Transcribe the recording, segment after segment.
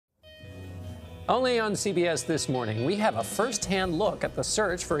Only on CBS this morning, we have a first-hand look at the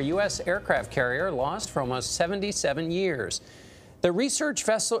search for a U.S. aircraft carrier lost for almost 77 years. The Research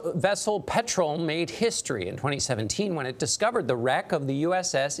Vessel Petrel made history in 2017 when it discovered the wreck of the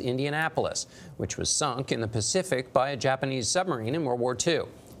USS Indianapolis, which was sunk in the Pacific by a Japanese submarine in World War II.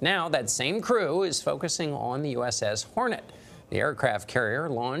 Now, that same crew is focusing on the USS Hornet. The aircraft carrier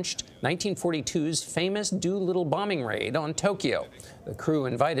launched 1942's famous Doolittle bombing raid on Tokyo. The crew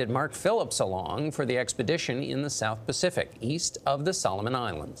invited Mark Phillips along for the expedition in the South Pacific, east of the Solomon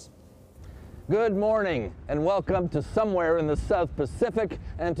Islands. Good morning, and welcome to somewhere in the South Pacific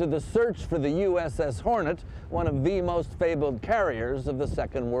and to the search for the USS Hornet, one of the most fabled carriers of the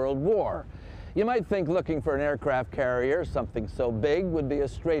Second World War. You might think looking for an aircraft carrier, something so big, would be a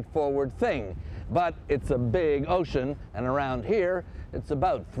straightforward thing. But it's a big ocean, and around here, it's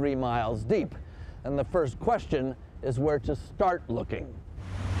about 3 miles deep. And the first question is where to start looking.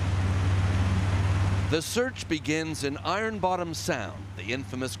 The search begins in Iron Bottom Sound, the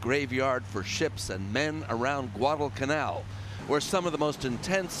infamous graveyard for ships and men around Guadalcanal, where some of the most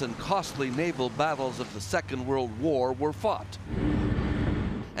intense and costly naval battles of the Second World War were fought,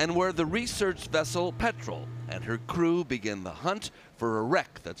 and where the research vessel Petrel and her crew begin the hunt for a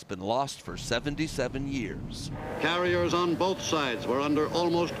wreck that's been lost for 77 years. Carriers on both sides were under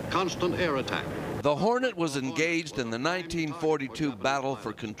almost constant air attack. The Hornet was engaged in the 1942 battle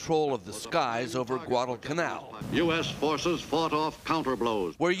for control of the skies over Guadalcanal, U.S. forces fought off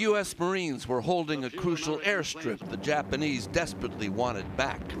counterblows, where U.S. Marines were holding a crucial airstrip the Japanese desperately wanted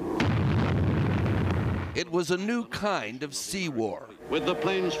back. It was a new kind of sea war, with the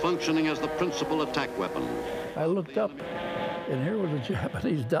planes functioning as the principal attack weapon. I looked up, and here was a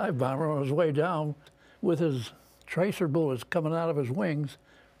Japanese dive bomber on his way down with his tracer bullets coming out of his wings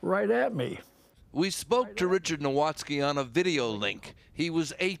right at me. We spoke to Richard Nowatzki on a video link. He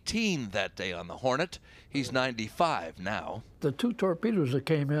was 18 that day on the Hornet. He's 95 now. The 2 torpedoes that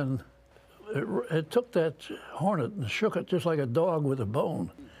came in, it took that Hornet and shook it just like a dog with a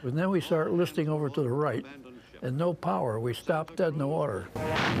bone. And then we started listing over to the right, and no power. We stopped dead in the water.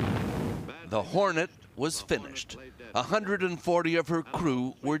 The Hornet was finished. 140 of her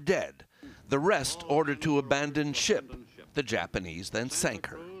crew were dead. The rest ordered to abandon ship. The Japanese then sank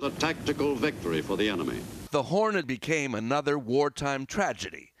her. A tactical victory for the enemy. The Hornet became another wartime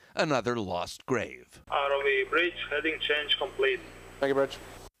tragedy, another lost grave. ROV bridge, heading change complete. Thank you, Bridge.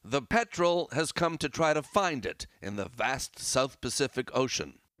 The Petrel has come to try to find it in the vast South Pacific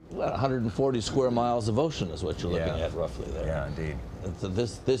Ocean. About 140 square miles of ocean is what you're looking at roughly there. Yeah, indeed.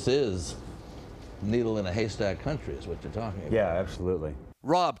 This is needle in a haystack country is what you're talking about. Yeah, absolutely.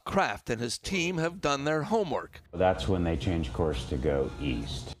 Rob Kraft and his team have done their homework. That's when they changed course to go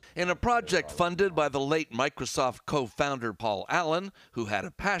east. In a project funded by the late Microsoft co-founder Paul Allen, who had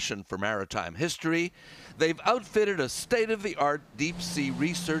a passion for maritime history, they've outfitted a state-of-the-art deep-sea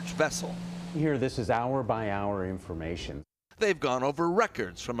research vessel. Here, this is hour-by-hour information. They've gone over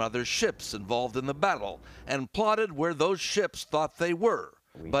records from other ships involved in the battle and plotted where those ships thought they were.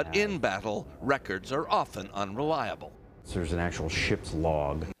 But in battle, records are often unreliable. There's an actual ship's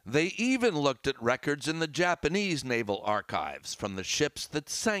log. They even looked at records in the Japanese naval archives from the ships that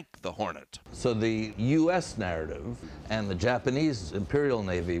sank the Hornet. So the U.S. narrative and the Japanese Imperial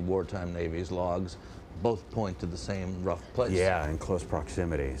Navy, wartime Navy's logs, both point to the same rough place. Yeah, in close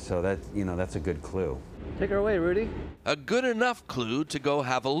proximity. So that, that's a good clue. Take her away, Rudy. A good enough clue to go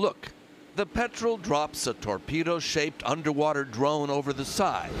have a look. The Petrel drops a torpedo-shaped underwater drone over the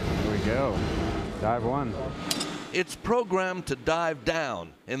side. Here we go. Dive 1. It's programmed to dive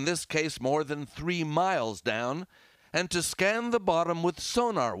down, in this case more than 3 miles down, and to scan the bottom with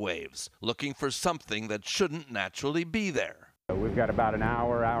sonar waves, looking for something that shouldn't naturally be there. We've got about an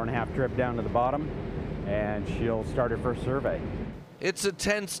hour and a half trip down to the bottom, and she'll start her first survey. It's a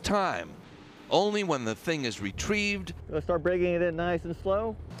tense time. Only when the thing is retrieved start breaking it in nice and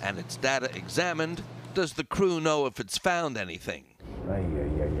slow, and its data examined does the crew know if it's found anything.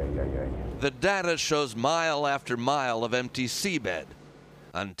 The data shows mile after mile of empty seabed,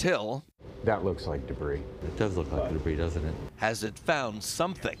 until... That looks like debris. It does look like debris, doesn't it? Has it found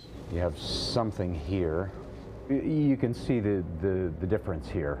something? You have something here. You can see the difference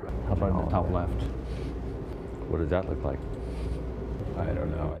here. How about in the top left? What does that look like? I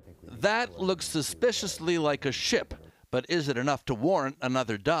don't know. That looks suspiciously like a ship, but is it enough to warrant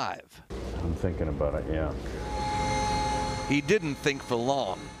another dive? I'm thinking about it, yeah. He didn't think for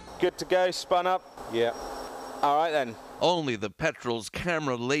long. Good to go, spun up? Yeah. All right then. Only the Petrel's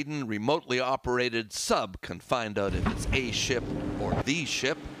camera-laden, remotely operated sub can find out if it's a ship or the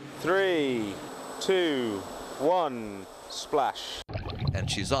ship. 3, 2, 1, splash. and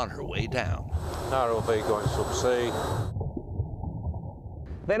she's on her way down. Now it'll be going subsea.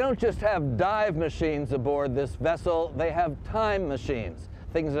 They don't just have dive machines aboard this vessel, they have time machines,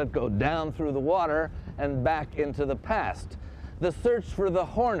 things that go down through the water and back into the past. The search for the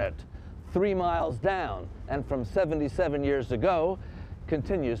Hornet, 3 miles down and from 77 years ago,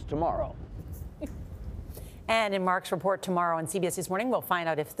 continues tomorrow. And in Mark's report tomorrow on CBS This Morning, we'll find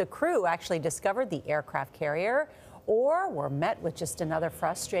out if the crew actually discovered the aircraft carrier or were met with just another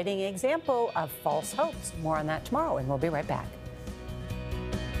frustrating example of false hopes. More on that tomorrow, and we'll be right back.